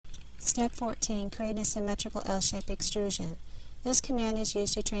Step 14. Create a symmetrical L-shaped extrusion. This command is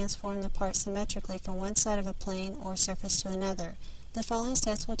used to transform the part symmetrically from one side of a plane or surface to another. The following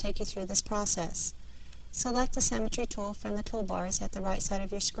steps will take you through this process. Select the Symmetry tool from the toolbars at the right side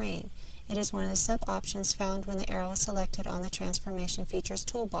of your screen. It is one of the sub-options found when the arrow is selected on the Transformation Features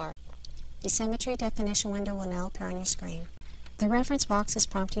toolbar. The Symmetry definition window will now appear on your screen. The reference box is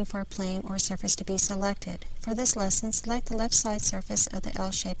prompting for a plane or surface to be selected. For this lesson, select the left side surface of the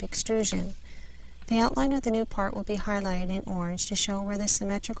L-shaped extrusion. The outline of the new part will be highlighted in orange to show where the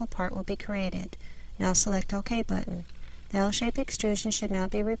symmetrical part will be created. Now select OK button. The L-shaped extrusion should now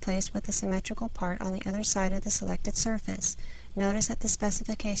be replaced with the symmetrical part on the other side of the selected surface. Notice that the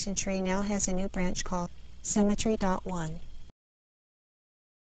specification tree now has a new branch called Symmetry.1.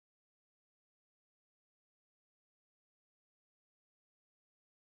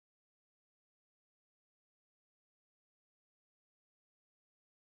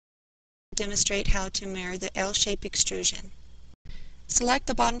 Demonstrate how to mirror the L-shaped extrusion. Select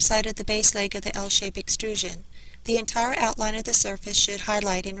the bottom side of the base leg of the L-shaped extrusion. The entire outline of the surface should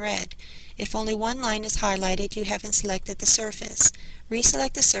highlight in red. If only one line is highlighted, you haven't selected the surface.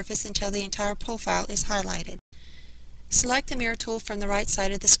 Reselect the surface until the entire profile is highlighted. Select the Mirror tool from the right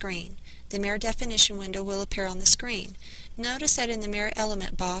side of the screen. The Mirror definition window will appear on the screen. Notice that in the Mirror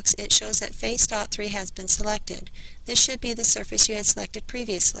element box, it shows that Face.3 has been selected. This should be the surface you had selected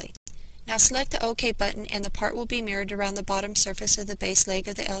previously. Now select the OK button and the part will be mirrored around the bottom surface of the base leg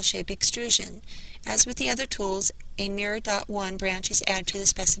of the L-shaped extrusion. As with the other tools, a Mirror.1 branch is added to the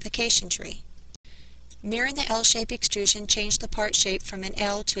specification tree. Mirroring the L-shaped extrusion, change the part shape from an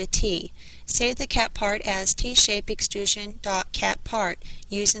L to a T. Save the cap part as T-shaped extrusion.cap part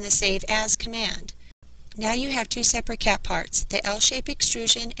using the Save As command. Now you have two separate cap parts, the L-shaped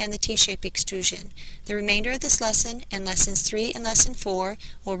extrusion and the T-shaped extrusion. The remainder of this lesson and lessons 3 and lesson 4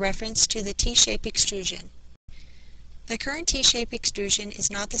 will reference to the T-shaped extrusion. The current T-shaped extrusion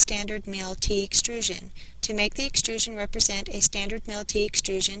is not the standard mill T extrusion. To make the extrusion represent a standard mill T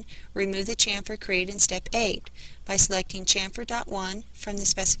extrusion, remove the chamfer created in step 8 by selecting chamfer.1 from the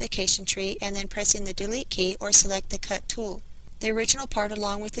specification tree and then pressing the delete key or select the cut tool. The original part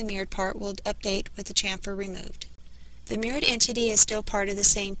along with the mirrored part will update with the chamfer removed. The mirrored entity is still part of the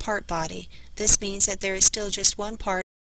same part body. This means that there is still just one part